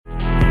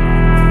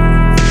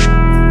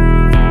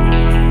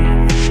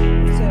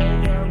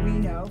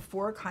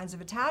kinds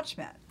of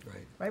attachment.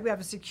 Right. We have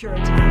a secure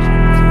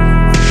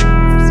attachment.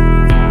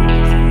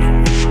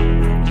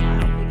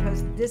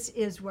 Because this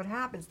is what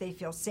happens. They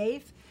feel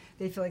safe.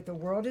 They feel like the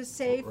world is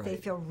safe. Right. They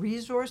feel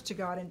resourced to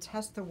go out and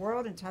test the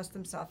world and test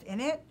themselves in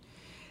it.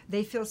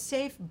 They feel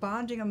safe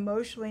bonding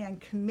emotionally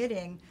and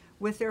committing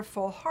with their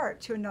full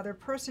heart to another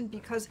person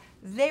because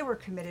they were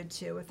committed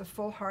to with the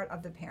full heart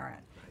of the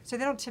parent. So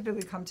they don't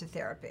typically come to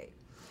therapy.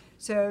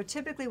 So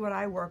typically what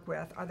I work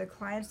with are the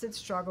clients that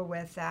struggle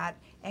with that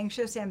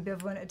anxious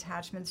ambivalent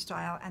attachment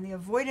style and the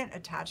avoidant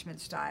attachment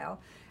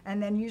style.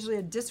 And then usually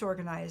a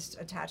disorganized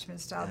attachment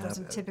style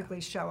doesn't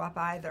typically show up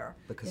either.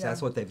 Because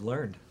that's what they've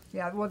learned.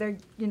 Yeah, well,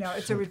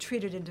 it's a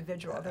retreated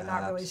individual. They're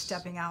not really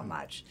stepping out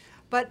much.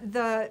 But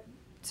the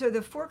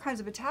 4 kinds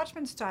of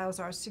attachment styles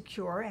are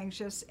secure,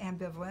 anxious,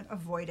 ambivalent,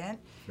 avoidant,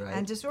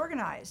 and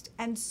disorganized.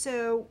 And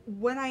so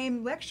when I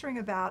am lecturing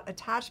about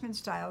attachment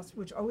styles,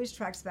 which always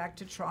tracks back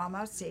to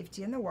trauma,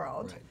 safety in the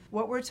world,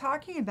 what we're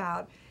talking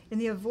about in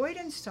the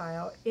avoidance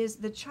style is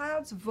the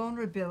child's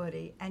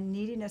vulnerability and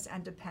neediness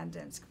and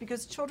dependence,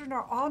 because children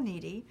are all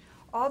needy,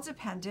 all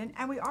dependent,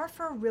 and we are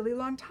for a really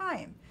long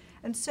time.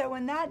 And so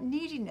when that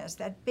neediness,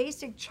 that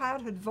basic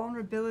childhood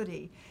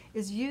vulnerability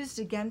is used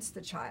against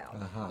the child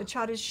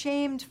is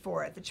shamed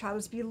for it, the child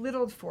is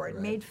belittled for it,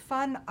 made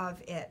fun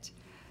of it,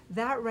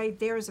 that right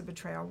there is a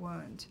betrayal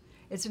wound.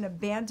 It's an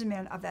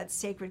abandonment of that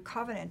sacred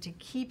covenant to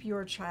keep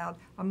your child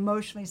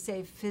emotionally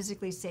safe,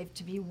 physically safe,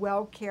 to be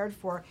well cared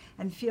for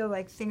and feel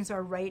like things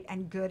are right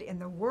and good in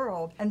the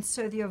world. And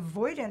so the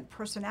avoidant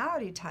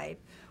personality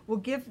type will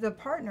give the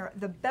partner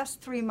the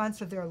best 3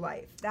 months of their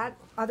life. That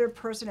other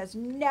person has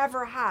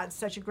never had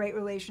such a great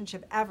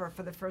relationship ever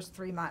for the first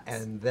 3 months.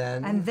 And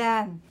then? And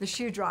then the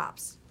shoe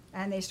drops.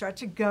 And they start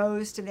to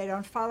ghost, and they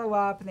don't follow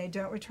up, and they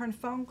don't return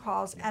phone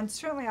calls. And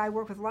certainly I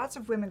work with lots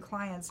of women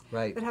clients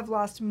that have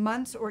lost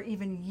months or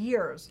even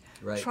years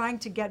trying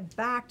to get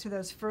back to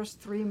those first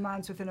 3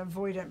 months with an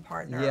avoidant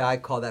partner. Yeah, I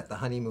call that the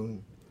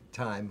honeymoon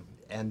time.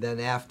 And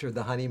then after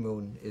the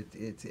honeymoon,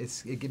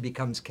 it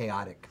becomes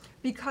chaotic.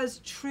 Because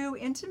true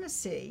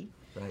intimacy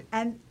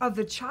and of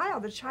the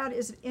child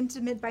is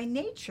intimate by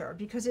nature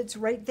because it's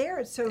right there.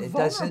 It's so vulnerable.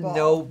 It doesn't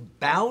know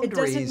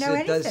boundaries.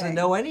 It doesn't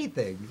know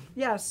anything.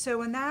 Yeah, so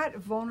when that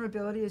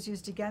vulnerability is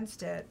used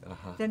against it,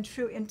 then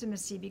true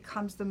intimacy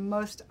becomes the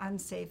most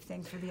unsafe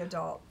thing for the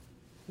adult.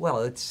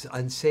 Well, it's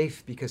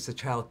unsafe because the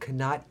child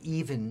cannot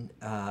even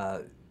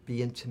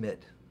be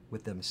intimate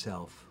with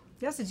themselves.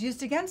 Yes, it's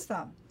used against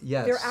them.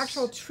 Yes. Their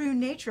actual true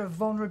nature of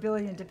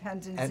vulnerability and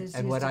dependence is used against them.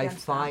 And what I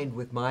find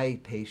with my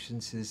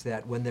patients is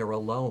that when they're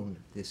alone,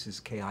 this is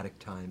chaotic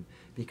time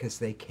because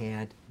they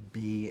can't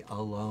be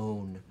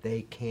alone.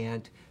 They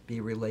can't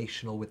be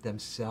relational with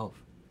themselves.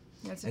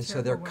 And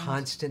so they're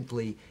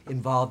constantly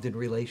involved in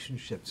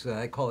relationships.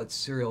 I call it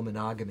serial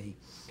monogamy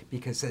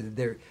because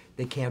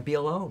they can't be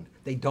alone.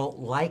 They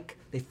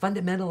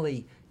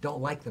fundamentally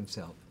don't like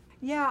themselves.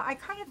 Yeah, I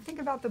kind of think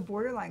about the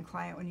borderline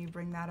client when you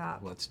bring that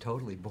up. Well, it's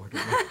totally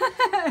borderline.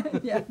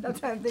 Yeah,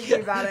 that's how I'm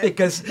thinking about it.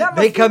 Because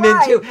they come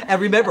into,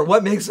 and remember,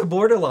 what makes a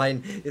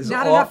borderline is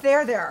not enough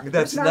there.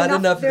 That's not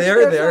enough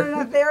there. There's not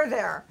enough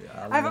there.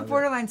 Yeah, I have a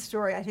borderline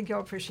story. I think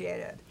you'll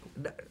appreciate it.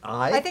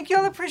 I think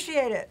you'll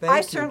appreciate it.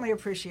 I certainly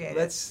appreciate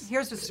it.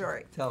 Here's the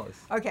story. Tell us.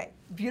 Okay,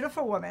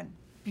 beautiful woman.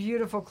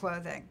 Beautiful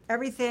clothing.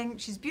 Everything,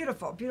 she's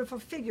beautiful. Beautiful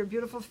figure,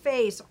 beautiful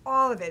face,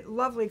 all of it.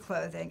 Lovely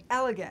clothing,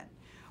 elegant.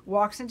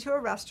 Walks into a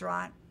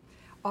restaurant.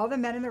 All the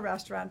men in the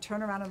restaurant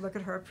turn around and look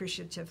at her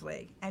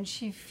appreciatively. And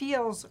she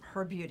feels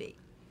her beauty.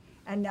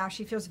 And now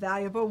she feels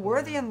valuable,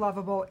 worthy, and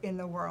lovable in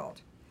the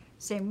world.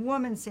 Same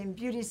woman, same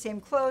beauty, same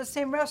clothes,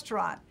 same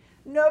restaurant.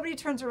 Nobody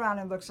turns around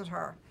and looks at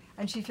her.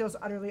 And she feels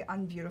utterly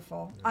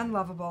unbeautiful,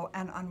 unlovable,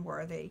 and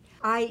unworthy.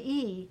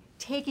 I.e.,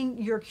 taking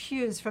your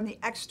cues from the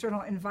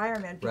external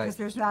environment because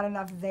there's not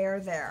enough there.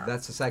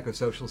 That's the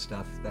psychosocial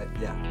stuff.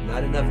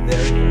 Not enough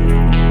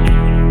there.